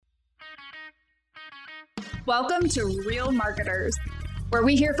Welcome to Real Marketers, where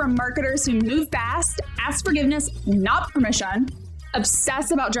we hear from marketers who move fast, ask forgiveness, not permission,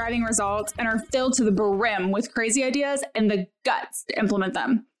 obsess about driving results, and are filled to the brim with crazy ideas and the guts to implement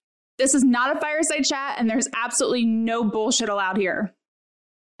them. This is not a fireside chat, and there's absolutely no bullshit allowed here.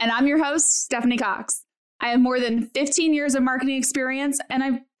 And I'm your host, Stephanie Cox. I have more than 15 years of marketing experience, and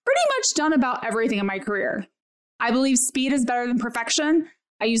I've pretty much done about everything in my career. I believe speed is better than perfection.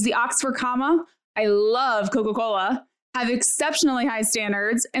 I use the Oxford comma. I love Coca-Cola, have exceptionally high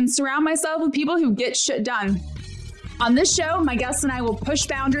standards, and surround myself with people who get shit done. On this show, my guests and I will push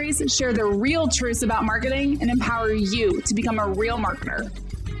boundaries, share the real truths about marketing, and empower you to become a real marketer.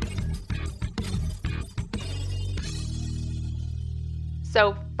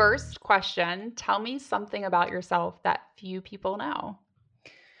 So first question, tell me something about yourself that few people know.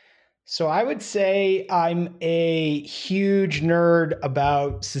 So I would say I'm a huge nerd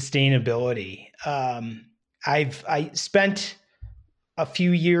about sustainability. I spent a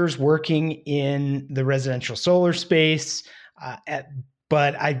few years working in the residential solar space,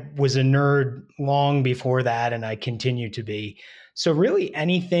 but I was a nerd long before that, and I continue to be. So really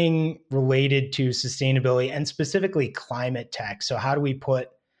anything related to sustainability and specifically climate tech. So how do we put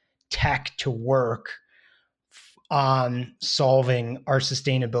tech to work on solving our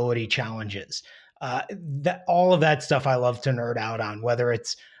sustainability challenges? All of that stuff I love to nerd out on, whether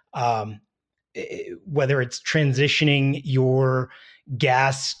it's transitioning your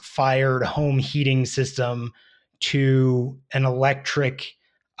gas-fired home heating system to an electric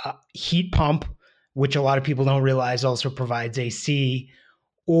heat pump, which a lot of people don't realize also provides AC,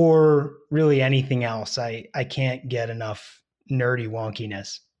 or really anything else. I can't get enough nerdy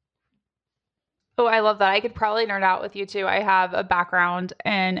wonkiness. Oh, I love that. I could probably nerd out with you too. I have a background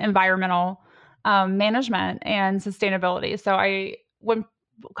in environmental management and sustainability. So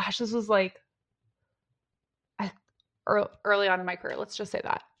this was like early on in my career. Let's just say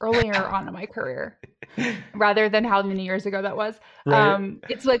that earlier on in my career, rather than how many years ago that was. Right.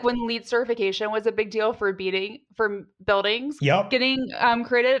 It's like when LEED certification was a big deal for buildings getting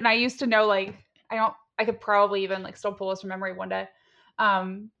created. And I used to know, I could probably even still pull this from memory one day.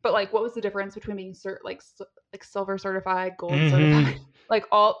 But what was the difference between being silver certified, gold certified?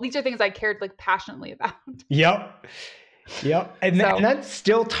 All these are things I cared passionately about. Yep. And that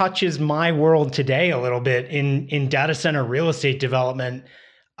still touches my world today a little bit in data center real estate development.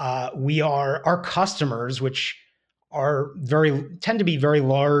 Our customers, which tend to be very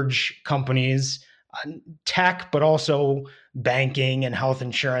large companies, tech, but also banking and health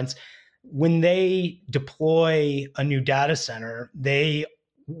insurance. When they deploy a new data center, they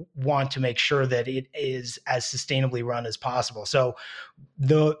want to make sure that it is as sustainably run as possible. So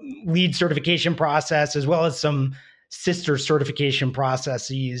the LEED certification process, as well as some sister certification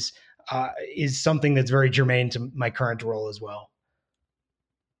processes, is something that's very germane to my current role as well.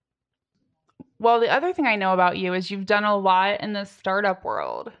 Well, the other thing I know about you is you've done a lot in the startup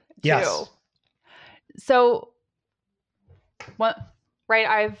world too. Yes. So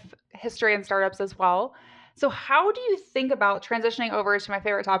I've history in startups as well. So how do you think about transitioning over to my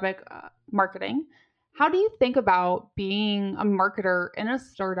favorite topic, marketing? How do you think about being a marketer in a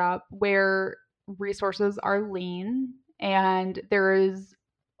startup where resources are lean and there is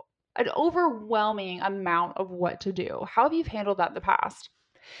an overwhelming amount of what to do? How have you handled that in the past?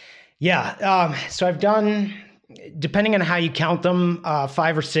 Yeah. So I've done, depending on how you count them,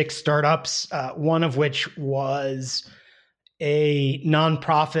 5 or 6 startups, one of which was a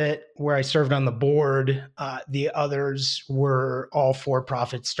nonprofit where I served on the board. The others were all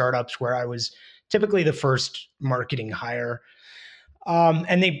for-profit startups where I was typically the first marketing hire.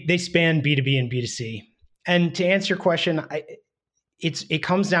 And they span B2B and B2C. And to answer your question, it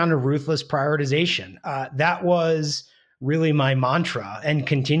comes down to ruthless prioritization. That was really my mantra and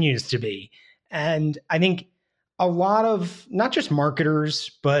continues to be. And I think a lot of, not just marketers,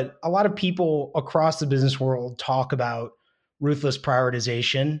 but a lot of people across the business world talk about ruthless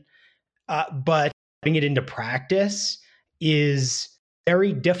prioritization, but putting it into practice is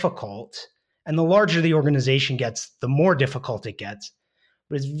very difficult. And the larger the organization gets, the more difficult it gets.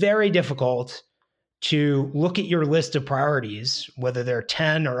 But it's very difficult to look at your list of priorities, whether they're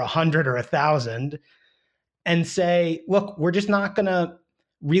 10 or 100 or 1,000, and say, look, we're just not going to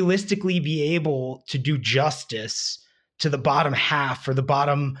realistically be able to do justice to the bottom half or the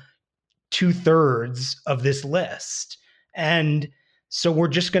bottom 2/3 of this list. And so we're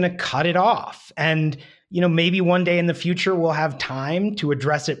just going to cut it off. And, maybe one day in the future, we'll have time to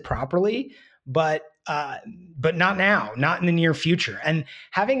address it properly, but not now, not in the near future. And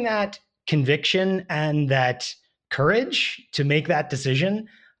having that conviction and that courage to make that decision,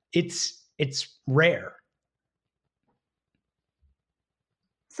 it's rare.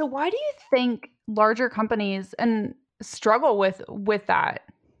 So why do you think larger companies and struggle with that?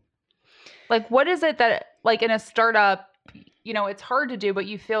 Like, what is it that, like, in a startup, it's hard to do, but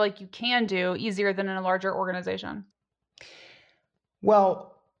you feel like you can do easier than in a larger organization?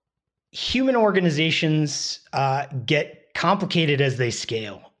 Well, human organizations get complicated as they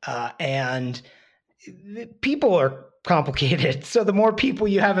scale, and people are complicated. So the more people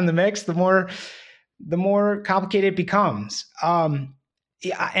you have in the mix, the more complicated it becomes.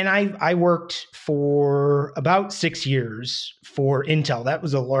 And I worked for about 6 years for Intel. That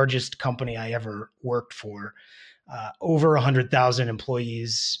was the largest company I ever worked for. Over 100,000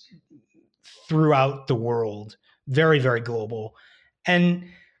 employees throughout the world, very, very global. And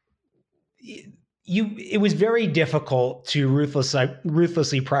it was very difficult to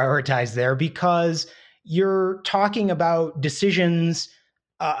ruthlessly prioritize there, because you're talking about decisions,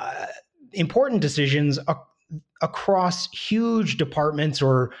 important decisions across huge departments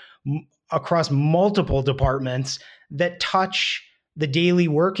or across multiple departments that touch the daily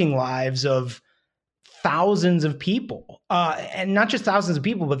working lives of thousands of people, and not just thousands of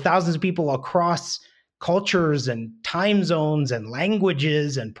people, but thousands of people across cultures and time zones and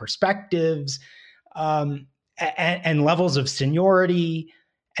languages and perspectives, and levels of seniority.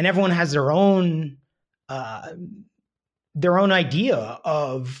 And everyone has their own idea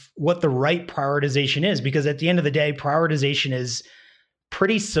of what the right prioritization is, because at the end of the day, prioritization is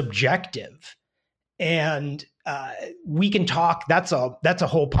pretty subjective. And we can talk, that's a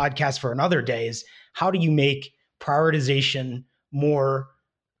whole podcast for another day, is how do you make prioritization more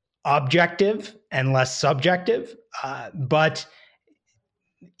objective and less subjective? But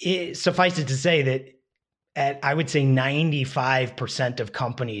suffice it to say that at, I would say, 95% of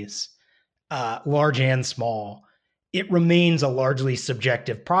companies, large and small, it remains a largely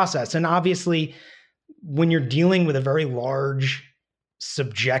subjective process. And obviously, when you're dealing with a very large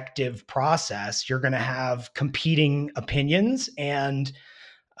subjective process, you're going to have competing opinions, and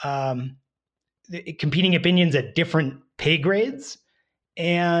competing opinions at different pay grades.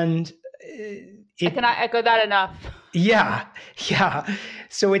 And I cannot echo that enough. Yeah.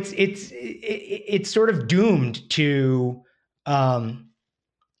 So it's sort of doomed to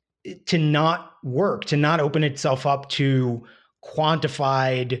not work, to not open itself up to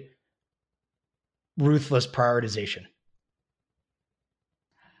quantified, ruthless prioritization.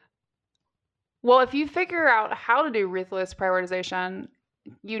 Well, if you figure out how to do ruthless prioritization,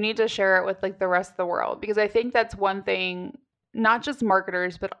 you need to share it with, like, the rest of the world, because I think that's one thing not just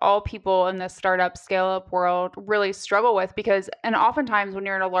marketers, but all people in the startup scale up world really struggle with, and oftentimes when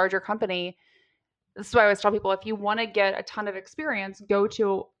you're in a larger company, this is why I always tell people, if you want to get a ton of experience, go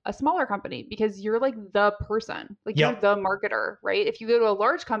to a smaller company, because you're like the person, like you're the marketer, right? If you go to a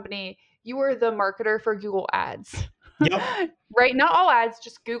large company, you are the marketer for Google ads, right? Not all ads,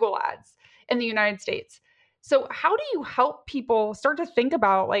 just Google ads in the United States. So how do you help people start to think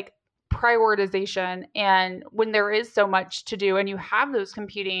about, like, prioritization, and when there is so much to do and you have those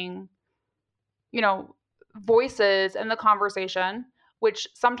competing, voices in the conversation, which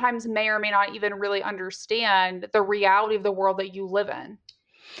sometimes may or may not even really understand the reality of the world that you live in?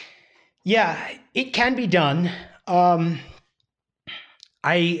 Yeah, it can be done.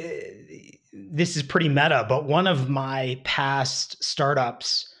 This is pretty meta, but one of my past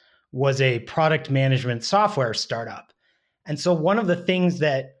startups was a product management software startup. And so one of the things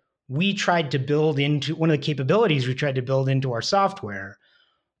that we tried to build into, one of the capabilities we tried to build into our software,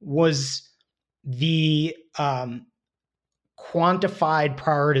 was the quantified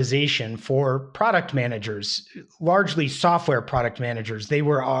prioritization for product managers, largely software product managers. They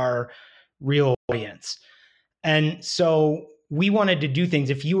were our real audience. And so we wanted to do things.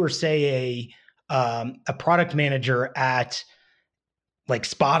 If you were, say, a product manager at, like,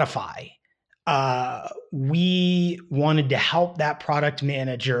 Spotify, we wanted to help that product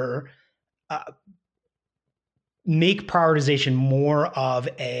manager make prioritization more of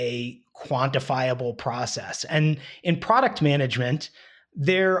a quantifiable process. And in product management,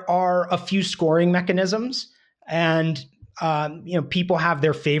 there are a few scoring mechanisms, and people have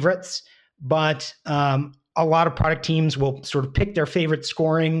their favorites, but a lot of product teams will sort of pick their favorite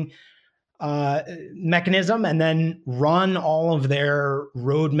scoring mechanism and then run all of their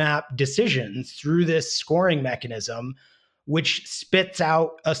roadmap decisions through this scoring mechanism, which spits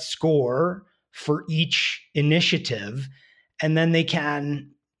out a score for each initiative. And then they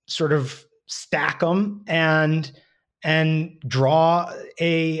can sort of stack them and draw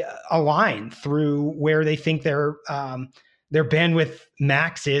a line through where they think their bandwidth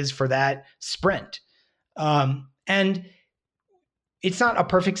max is for that sprint. And it's not a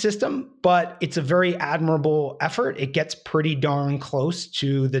perfect system, but it's a very admirable effort. It gets pretty darn close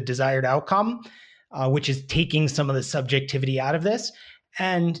to the desired outcome, which is taking some of the subjectivity out of this.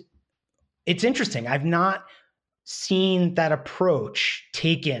 And it's interesting. I've not seen that approach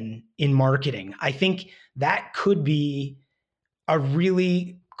taken in marketing. I think that could be a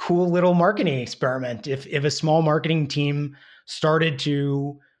really cool little marketing experiment if a small marketing team started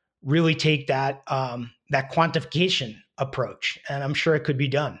to really take that that quantification approach, and I'm sure it could be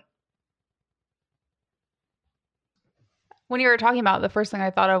done. When you were talking about, the first thing I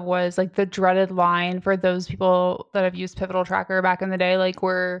thought of was like the dreaded line for those people that have used Pivotal Tracker back in the day, like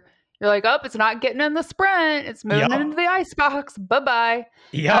where you're like, oh, it's not getting in the sprint, it's moving into the icebox, bye-bye.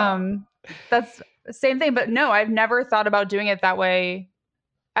 Yeah. That's the same thing. But no, I've never thought about doing it that way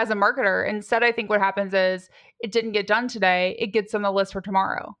as a marketer. Instead, I think what happens is it didn't get done today, it gets on the list for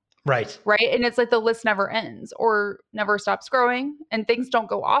tomorrow. Right. And it's like the list never ends or never stops growing, and things don't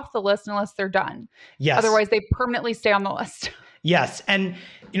go off the list unless they're done. Yes. Otherwise, they permanently stay on the list. Yes. And,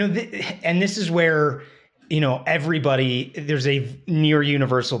 and this is where, everybody, there's a near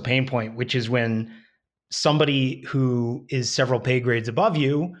universal pain point, which is when somebody who is several pay grades above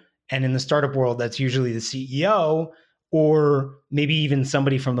you, and in the startup world, that's usually the CEO or maybe even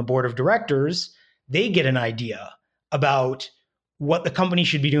somebody from the board of directors, they get an idea about what the company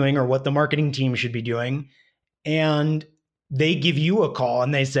should be doing or what the marketing team should be doing. And they give you a call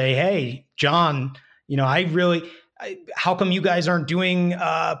and they say, hey, John, how come you guys aren't doing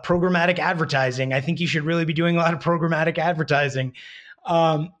programmatic advertising? I think you should really be doing a lot of programmatic advertising.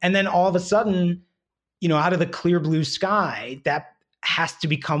 And then all of a sudden, out of the clear blue sky, that has to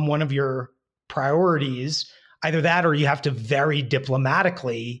become one of your priorities. Either that or you have to very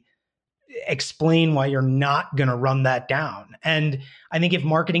diplomatically explain why you're not going to run that down. And I think if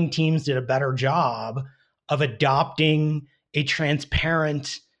marketing teams did a better job of adopting a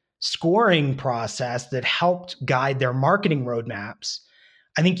transparent scoring process that helped guide their marketing roadmaps,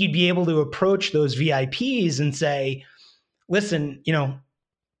 I think you'd be able to approach those VIPs and say, listen,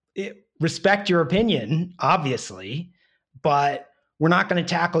 respect your opinion, obviously, but we're not going to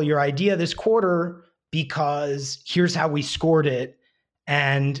tackle your idea this quarter because here's how we scored it.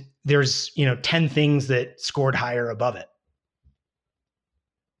 And there's, 10 things that scored higher above it.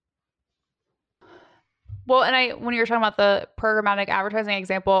 Well, and when you were talking about the programmatic advertising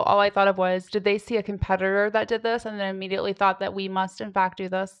example, all I thought of was, did they see a competitor that did this and then immediately thought that we must in fact do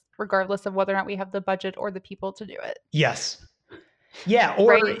this, regardless of whether or not we have the budget or the people to do it? Yes. Yeah.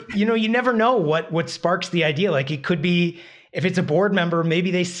 Or, right? You never know what sparks the idea. Like it could be, if it's a board member,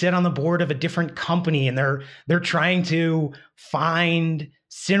 maybe they sit on the board of a different company and they're trying to find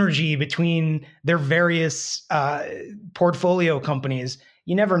synergy between their various portfolio companies.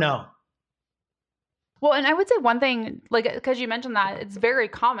 You never know. Well, and I would say one thing, like, because you mentioned that it's very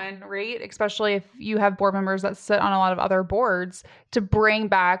common, right? Especially if you have board members that sit on a lot of other boards, to bring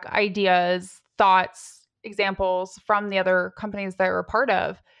back ideas, thoughts, examples from the other companies that we're part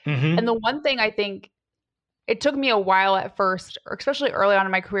of. Mm-hmm. And the one thing I think it took me a while at first, or especially early on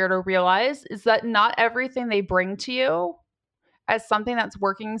in my career, to realize is that not everything they bring to you as something that's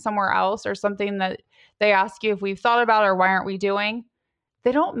working somewhere else or something that they ask you if we've thought about or why aren't we doing,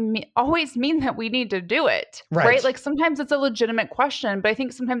 they don't always mean that we need to do it, right? Like sometimes it's a legitimate question, but I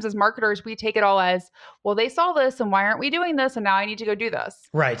think sometimes as marketers, we take it all as, well, they saw this and why aren't we doing this? And now I need to go do this.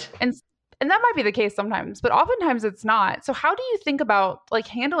 Right. And that might be the case sometimes, but oftentimes it's not. So how do you think about like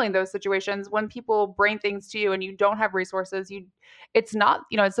handling those situations when people bring things to you and you don't have resources? It's not,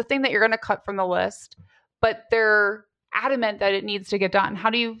 it's the thing that you're going to cut from the list, but they're adamant that it needs to get done.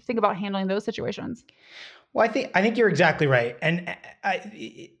 How do you think about handling those situations? Well, I think you're exactly right. And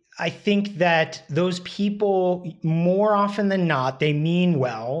I think that those people, more often than not, they mean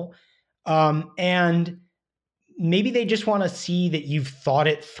well. And maybe they just want to see that you've thought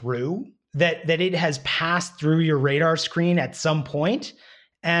it through, that it has passed through your radar screen at some point,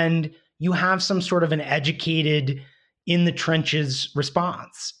 and you have some sort of an educated, in the trenches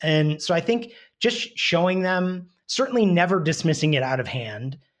response. And so I think just showing them, certainly never dismissing it out of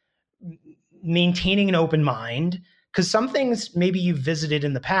hand, maintaining an open mind, because some things maybe you've visited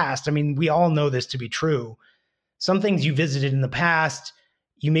in the past. I mean, we all know this to be true. Some things you visited in the past,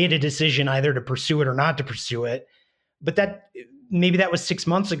 you made a decision either to pursue it or not to pursue it, but maybe that was 6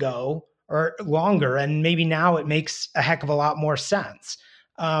 months ago or longer, and maybe now it makes a heck of a lot more sense.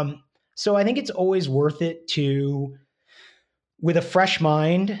 So I think it's always worth it to, with a fresh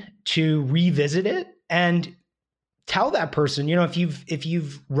mind, to revisit it and tell that person, if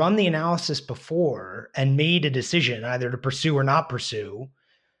you've run the analysis before and made a decision either to pursue or not pursue,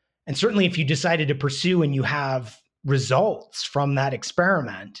 and certainly if you decided to pursue and you have results from that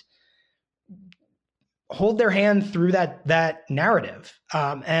experiment, hold their hand through that narrative,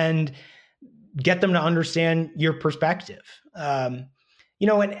 and get them to understand your perspective. And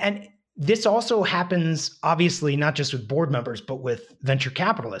this also happens, obviously, not just with board members, but with venture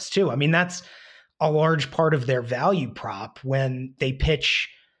capitalists too. I mean, that's a large part of their value prop when they pitch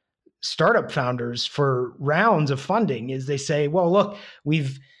startup founders for rounds of funding, is they say, well, look,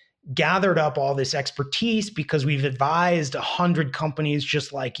 we've gathered up all this expertise because we've advised 100 companies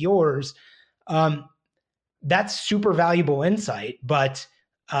just like yours. That's super valuable insight, but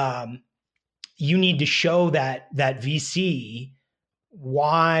you need to show that VC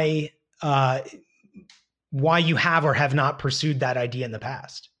why you have or have not pursued that idea in the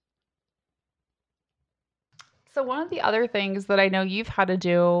past. So one of the other things that I know you've had to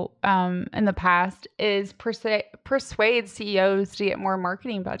do in the past is persuade CEOs to get more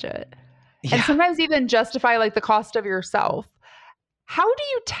marketing budget, and sometimes even justify like the cost of yourself. How do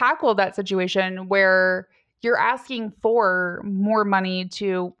you tackle that situation where you're asking for more money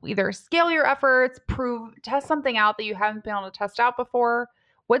to either scale your efforts, test something out that you haven't been able to test out before?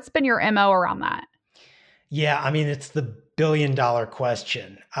 What's been your MO around that? Yeah, I mean, it's the billion-dollar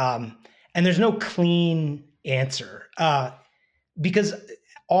question. And there's no clean answer, because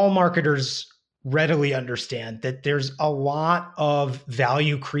all marketers readily understand that there's a lot of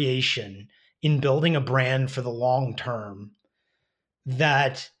value creation in building a brand for the long term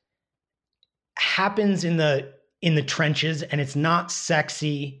that happens in the trenches, and it's not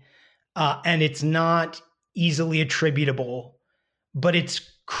sexy, and it's not easily attributable, but it's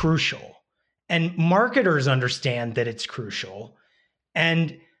crucial. And marketers understand that it's crucial.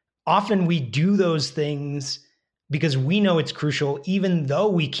 And often we do those things because we know it's crucial, even though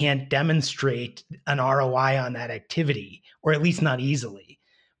we can't demonstrate an ROI on that activity, or at least not easily.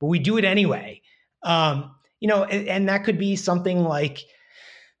 But we do it anyway. And that could be something like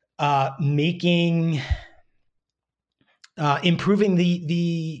improving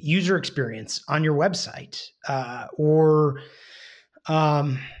the user experience on your website, or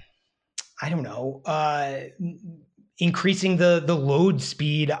I don't know, increasing the load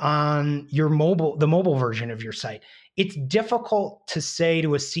speed on the mobile version of your site. It's difficult to say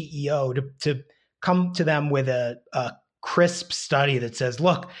to a CEO to come to them with a crisp study that says,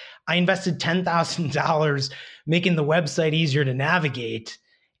 look, I invested $10,000 making the website easier to navigate,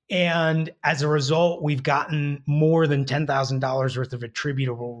 and as a result, we've gotten more than $10,000 worth of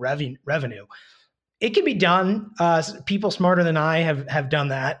attributable revenue. It can be done. People smarter than I have done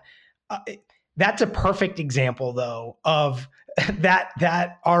that. That's a perfect example, though, of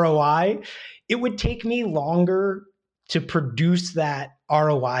that ROI. It would take me longer to produce that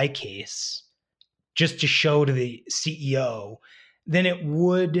ROI case just to show to the CEO than it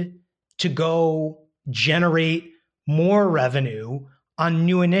would to go generate more revenue on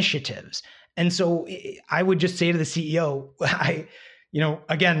new initiatives. And so I would just say to the CEO,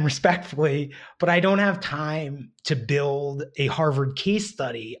 again, respectfully, but I don't have time to build a Harvard case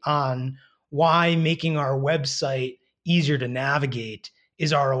study on why making our website easier to navigate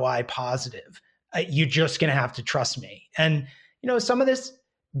is ROI positive. You're just going to have to trust me. And, some of this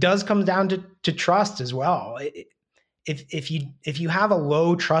does come down to trust as well. If you have a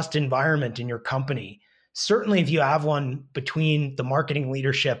low trust environment in your company, certainly if you have one between the marketing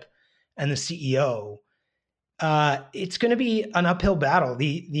leadership and the CEO, it's going to be an uphill battle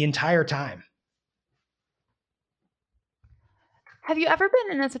the entire time. Have you ever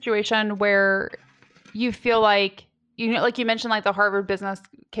been in a situation where you feel like, like you mentioned, like the Harvard business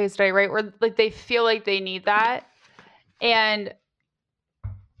case study, right? Where like they feel like they need that, and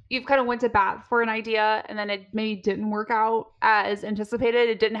you've kind of went to bat for an idea, and then it maybe didn't work out as anticipated.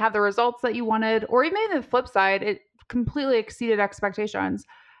 It didn't have the results that you wanted, or even the flip side, it completely exceeded expectations.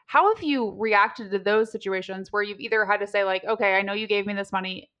 How have you reacted to those situations where you've either had to say like, okay, I know you gave me this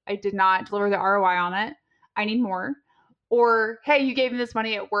money, I did not deliver the ROI on it, I need more, or hey, you gave me this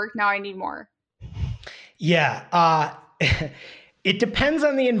money, it worked, now I need more? Yeah, it depends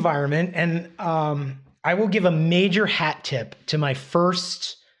on the environment, and I will give a major hat tip to my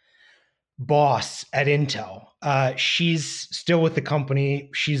first boss at Intel. She's still with the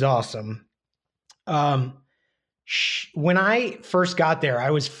company. She's awesome. When I first got there, I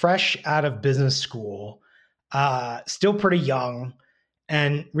was fresh out of business school, still pretty young,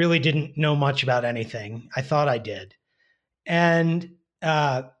 and really didn't know much about anything. I thought I did. And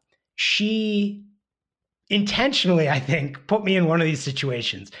she intentionally, I think, put me in one of these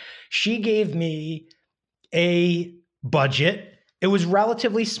situations. She gave me a budget. It was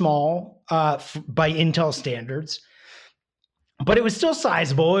relatively small by Intel standards, but it was still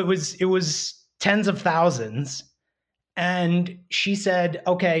sizable. It was tens of thousands. And she said,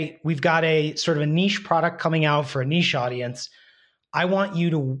 okay, we've got a sort of a niche product coming out for a niche audience. I want you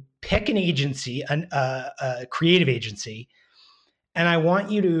to pick an agency, a creative agency, and I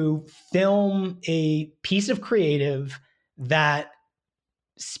want you to film a piece of creative that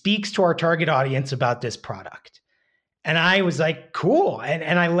speaks to our target audience about this product. And I was like, cool.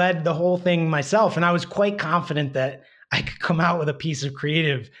 And I led the whole thing myself. And I was quite confident that I could come out with a piece of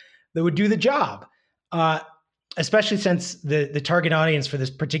creative that would do the job, especially since the target audience for this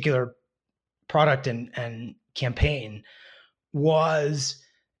particular product and campaign was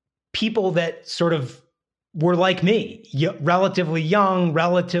people that sort of were like me, relatively young,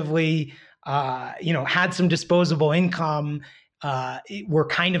 relatively, had some disposable income, were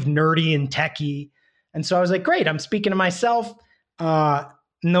kind of nerdy and techie. And so I was like, great, I'm speaking to myself.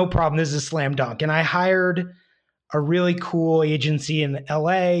 No problem. This is a slam dunk. And I hired a really cool agency in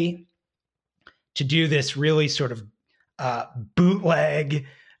LA to do this really sort of bootleg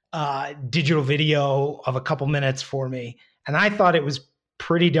digital video of a couple minutes for me. And I thought it was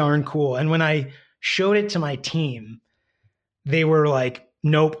pretty darn cool. And when I showed it to my team, they were like,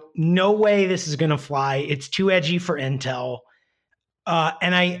 nope, no way this is going to fly. It's too edgy for Intel.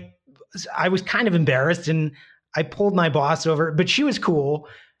 And I was kind of embarrassed, and I pulled my boss over, but she was cool.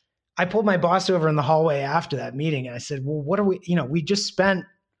 I pulled my boss over in the hallway after that meeting, and I said, well, what are we just spent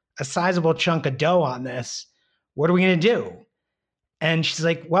a sizable chunk of dough on this. What are we going to do? And she's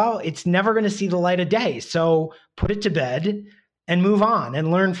like, well, it's never going to see the light of day. So put it to bed and move on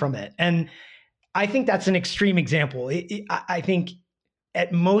and learn from it. And I think that's an extreme example. I think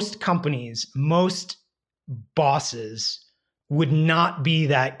at most companies, most bosses would not be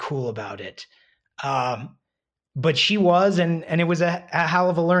that cool about it. But she was, and it was a hell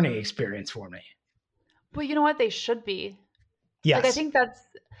of a learning experience for me. Well, you know what? They should be. Yes. Like,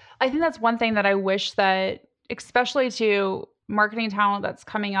 I think that's one thing that I wish that, especially to marketing talent that's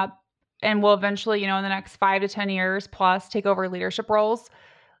coming up and will eventually, in the next 5 to 10 years plus take over leadership roles,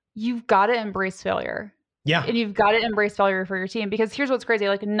 you've got to embrace failure. Yeah. And you've got to embrace failure for your team, because here's what's crazy.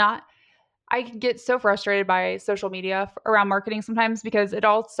 I get so frustrated by social media around marketing sometimes, because it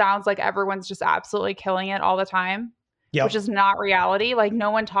all sounds like everyone's just absolutely killing it all the time, which is not reality. Like,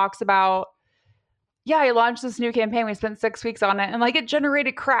 no one talks about, I launched this new campaign. We spent 6 weeks on it, and it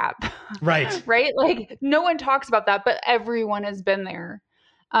generated crap. Right. Right. No one talks about that, but everyone has been there.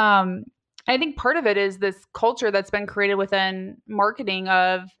 I think part of it is this culture that's been created within marketing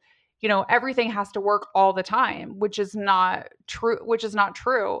of, everything has to work all the time, which is not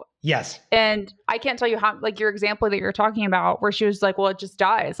true. Yes. And I can't tell you how, your example that you're talking about, where she was like, well, it just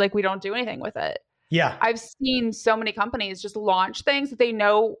dies. We don't do anything with it. Yeah. I've seen so many companies just launch things that they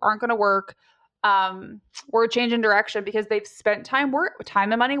know aren't going to work, or change in direction because they've spent time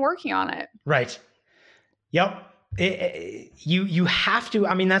and money working on it. Right. Yep. You have to,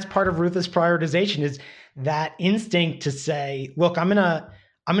 that's part of ruthless prioritization, is that instinct to say, look, I'm going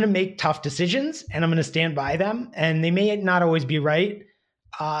to make tough decisions and I'm going to stand by them. And they may not always be right,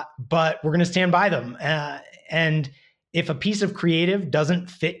 but we're going to stand by them. And if a piece of creative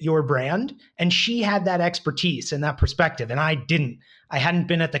doesn't fit your brand, and she had that expertise and that perspective, and I hadn't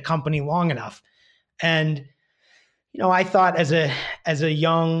been at the company long enough. And, I thought as a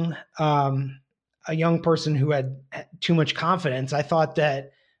young person who had too much confidence, I thought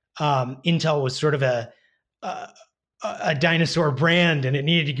that Intel was sort of a dinosaur brand and it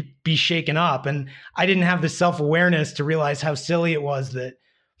needed to be shaken up. And I didn't have the self-awareness to realize how silly it was that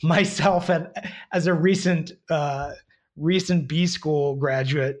myself as a recent B school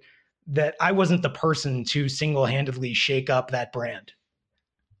graduate, that I wasn't the person to single-handedly shake up that brand.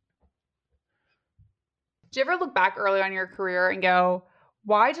 Do you ever look back early on your career and go,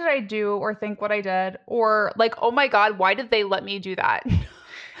 why did I do or think what I did? Or oh my God, why did they let me do that?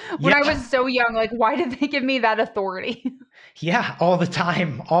 When I was so young, why did they give me that authority? Yeah, all the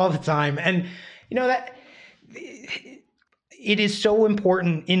time. And that it is so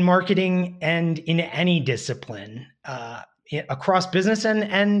important in marketing and in any discipline, across business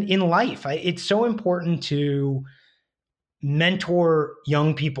and in life. It's so important to mentor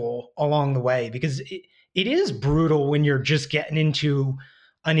young people along the way, because it is brutal when you're just getting into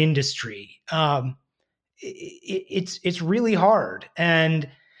an industry. It's really hard. And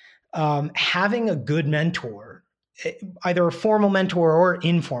having a good mentor, either a formal mentor or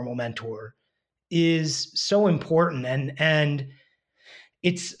informal mentor, is so important. And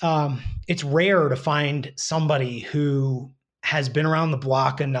it's rare to find somebody who has been around the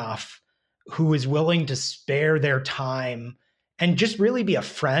block enough, who is willing to spare their time and just really be a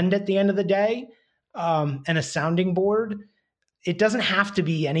friend at the end of the day, and a sounding board. It doesn't have to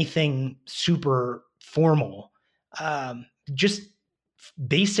be anything super formal. just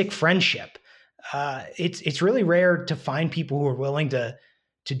basic friendship. It's really rare to find people who are willing to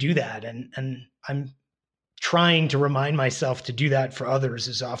do that. And I'm trying to remind myself to do that for others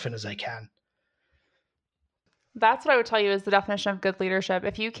as often as I can. That's what I would tell you is the definition of good leadership.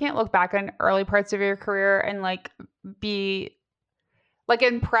 If you can't look back on early parts of your career and like be like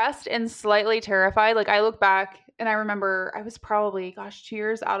impressed and slightly terrified, like I look back and I remember I was probably, 2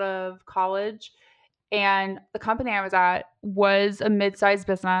 years out of college, and the company I was at was a mid-sized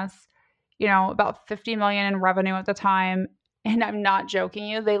business, about 50 million in revenue at the time. And I'm not joking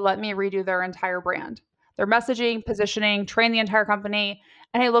you, they let me redo their entire brand, their messaging, positioning, train the entire company.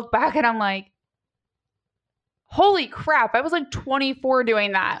 And I look back and I'm like, holy crap, I was like 24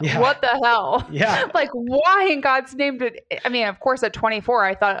 doing that. Yeah. What the hell? Yeah. Like, why in God's name did, I mean, of course, at 24,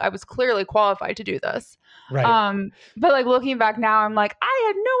 I thought I was clearly qualified to do this. Right. But like looking back now, I'm like, I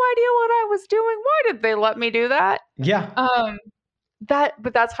had no idea what I was doing. Why did they let me do that? Yeah.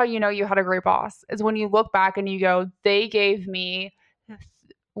 But that's how you know you had a great boss, is when you look back and you go, they gave me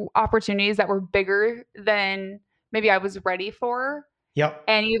opportunities that were bigger than maybe I was ready for. Yep.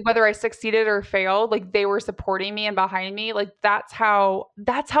 And whether I succeeded or failed, like they were supporting me and behind me. Like that's how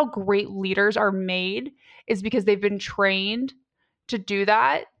great leaders are made, is because they've been trained to do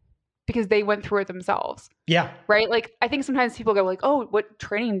that because they went through it themselves. Yeah. Right. Like I think sometimes people go like, oh, what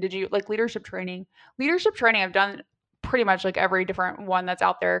training did you like? Leadership training I've done pretty much like every different one that's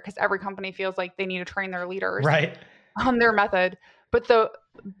out there, because every company feels like they need to train their leaders on their method. But the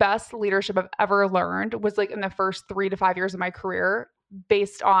best leadership I've ever learned was like in the first 3 to 5 years of my career,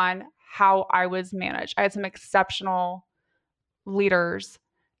 based on how I was managed. I had some exceptional leaders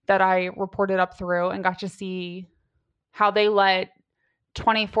that I reported up through and got to see how they let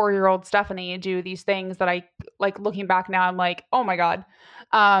 24-year-old Stephanie do these things that I like. Looking back now, I'm like, oh my God.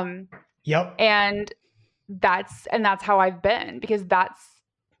 Yep. And that's how I've been, because that's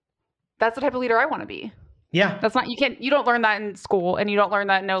the type of leader I want to be. Yeah. You don't learn that in school, and you don't learn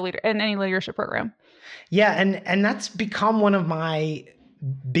that in any leadership program. Yeah. And that's become one of my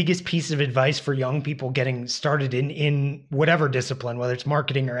biggest pieces of advice for young people getting started in whatever discipline, whether it's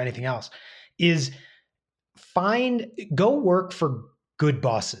marketing or anything else, is go work for good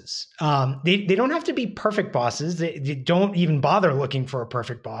bosses. They don't have to be perfect bosses. They don't even bother looking for a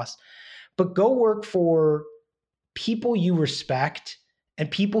perfect boss, but go work for people you respect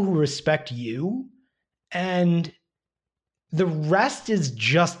and people who respect you. And the rest is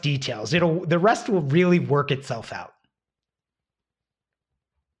just details. The rest will really work itself out.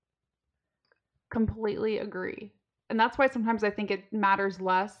 Completely agree. And that's why sometimes I think it matters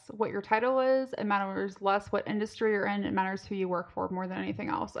less what your title is. It matters less what industry you're in. It matters who you work for more than anything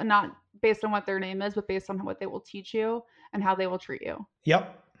else. And not based on what their name is, but based on what they will teach you and how they will treat you.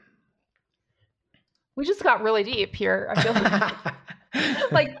 Yep. We just got really deep here. I feel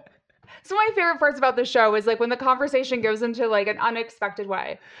like some of my favorite parts about the show is like when the conversation goes into like an unexpected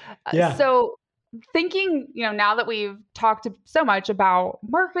way. Yeah. So thinking, now that we've talked so much about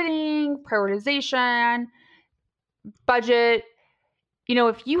marketing, prioritization, budget,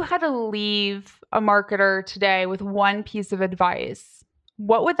 if you had to leave a marketer today with one piece of advice,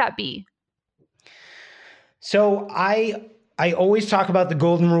 what would that be? So I always talk about the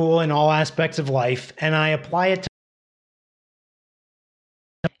golden rule in all aspects of life, and I apply it to,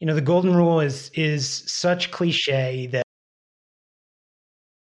 the golden rule is such cliche that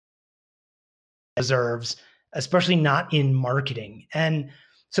deserves, especially not in marketing. And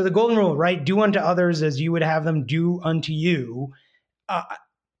so the golden rule, right? Do unto others as you would have them do unto you.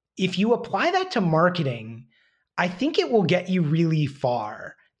 If you apply that to marketing, I think it will get you really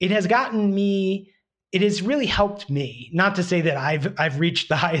far. It has really helped me. Not to say that I've reached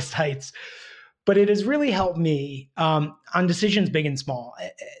the highest heights, but it has really helped me on decisions big and small.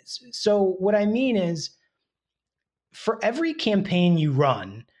 So what I mean is, for every campaign you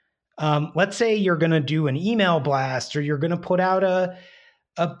run, let's say you're going to do an email blast, or you're going to put out a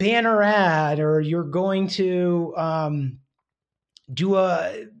banner ad, or you're going to do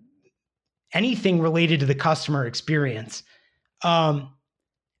anything related to the customer experience.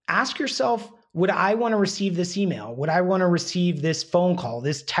 Ask yourself, would I want to receive this email? Would I want to receive this phone call,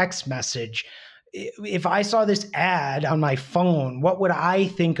 this text message? If I saw this ad on my phone, what would I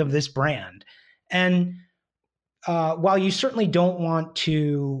think of this brand? And while you certainly don't want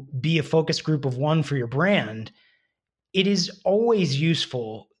to be a focus group of one for your brand, it is always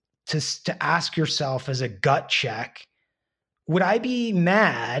useful to ask yourself as a gut check, would I be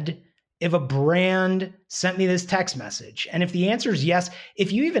mad if a brand sent me this text message? And if the answer is yes,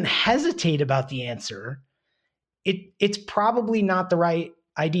 if you even hesitate about the answer, it's probably not the right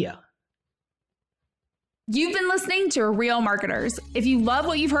idea. You've been listening to Real Marketers. If you love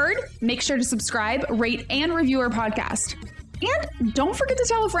what you've heard, make sure to subscribe, rate, and review our podcast. And don't forget to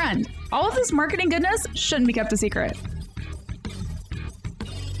tell a friend. All of this marketing goodness shouldn't be kept a secret.